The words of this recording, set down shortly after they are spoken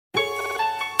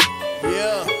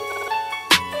Yeah,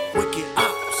 wicked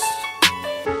ops,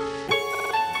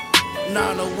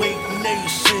 908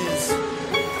 nations.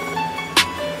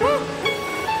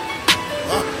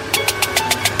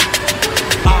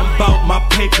 I'm bout my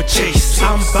paper chase.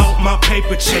 I'm bout my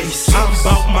paper chase. I'm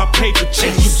bout my paper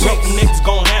chase. You broke niggas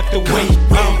gon' have to wait.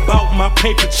 I'm bout my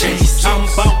paper chase. I'm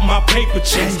bout my paper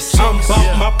chase. I'm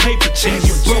bout my paper chase.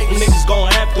 You broke niggas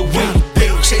gon' have to wait.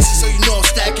 Paper chasing, so you know I'm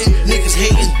stacking. Niggas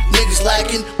hating, niggas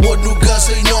lacking. More new guns,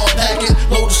 so you know I'm packing.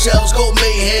 Load the shells, go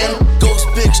mayhem. Ghost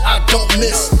bitch, I don't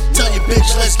miss. Tell your bitch,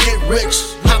 let's get rich.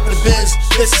 Hop in the Benz,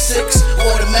 it's a 6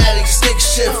 automatic stick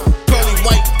shift. Pearly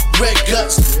white, red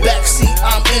guts. Backseat,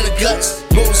 I'm in the guts.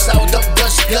 Roll sour, up,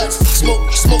 brush guts. Smoke,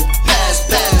 pass.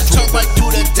 Turn right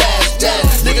through the dash.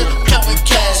 Nigga, counting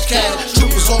cash.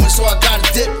 Troopers on me, so I gotta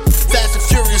dip. Fast and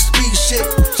furious, speed shit.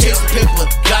 Chasing paper,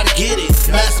 gotta get it.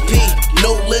 Master P,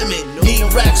 no limit.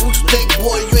 Need racks, what you think,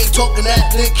 boy? You ain't talking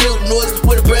that. Then kill the noise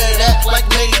where the bread at. Like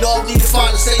made off, need to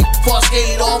find a safe before I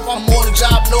skate off. I'm on the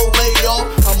job, no layoff.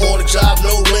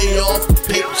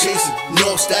 Paper chasing,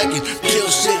 no stacking. Kill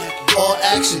shit, all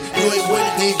action. You ain't with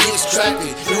it, then you get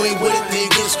distracted.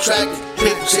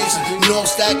 Paper chasing, you know I'm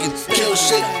stacking. Kill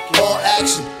shit, all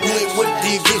action. You ain't with it,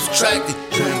 then you get distracted.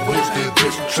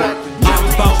 I'm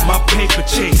bout my paper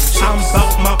chase. I'm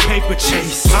bout my paper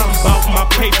chase. I'm bout my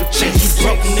paper chase. You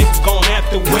broke niggas gon' have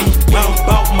to wait. I'm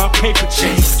bout my paper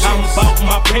chase. I'm bout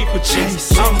my paper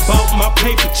chase. I'm bout my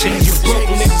paper chase. You broke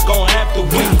niggas gon' have to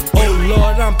wait. Oh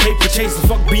Lord, I'm paper chasing.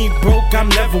 Fuck being broke, I'm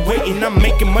never waiting. I'm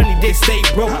making money, they stay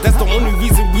broke. That's the only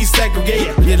reason we segregate.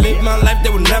 You live my life, they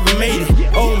would never made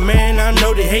it. Oh man, I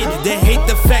know they hate it. They hate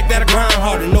the fact that I grind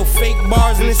harder. No fake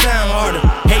bars and it sound harder.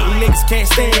 Hating niggas can't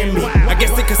stand me. I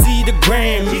guess they can see the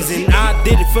Grammys, and I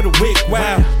did it for the wick.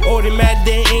 Wow, all they mad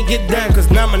they ain't get down, cause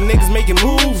now my niggas making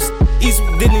moves. East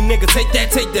Disney nigga, take that.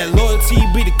 Loyalty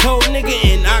be the code, nigga,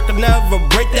 and I could never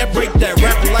break that.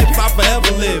 Rapper life I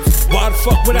forever live. Why the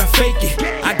fuck would I fake it?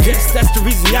 I guess that's the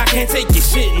reason y'all can't take it.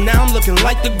 Shit, now I'm looking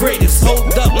like the greatest.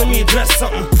 Hold up, let me address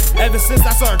something. Ever since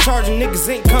I started charging, niggas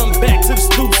ain't come back to the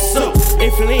stoop. So,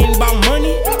 if it ain't about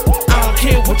money, I don't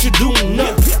care what you do,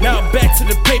 no. Now back to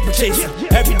the paper chasing.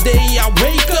 Every day I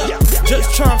wake up,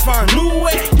 just trying to find a new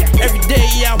way. Every day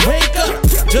I wake up,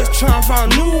 just trying to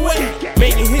find a new way.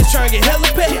 Making hits, trying to get hella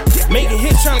pay.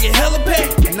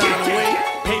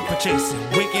 908, paper chasing,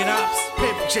 wicked ops.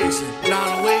 paper chasing,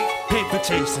 908, Paper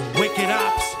chasing, wicked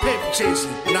ops. paper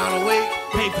chasing, 908,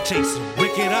 Paper chasing,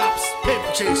 wicked ops.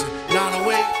 paper chasing,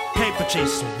 908, Paper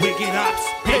chasing, wicked ops.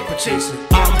 paper chasing.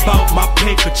 I'm bout my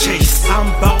paper chase.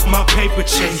 I'm bout my paper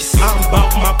chase. I'm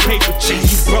bout my paper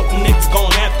chase. You broke niggas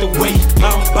gon' have to wait.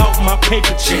 I'm bout my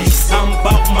paper chase. I'm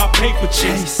bout my paper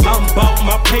chase. I'm bout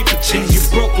my paper chase. You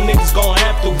broke niggas gon'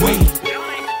 have to wait.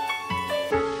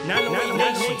 908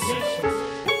 Nations.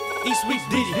 East Week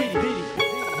Diddy.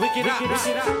 Wicked ops.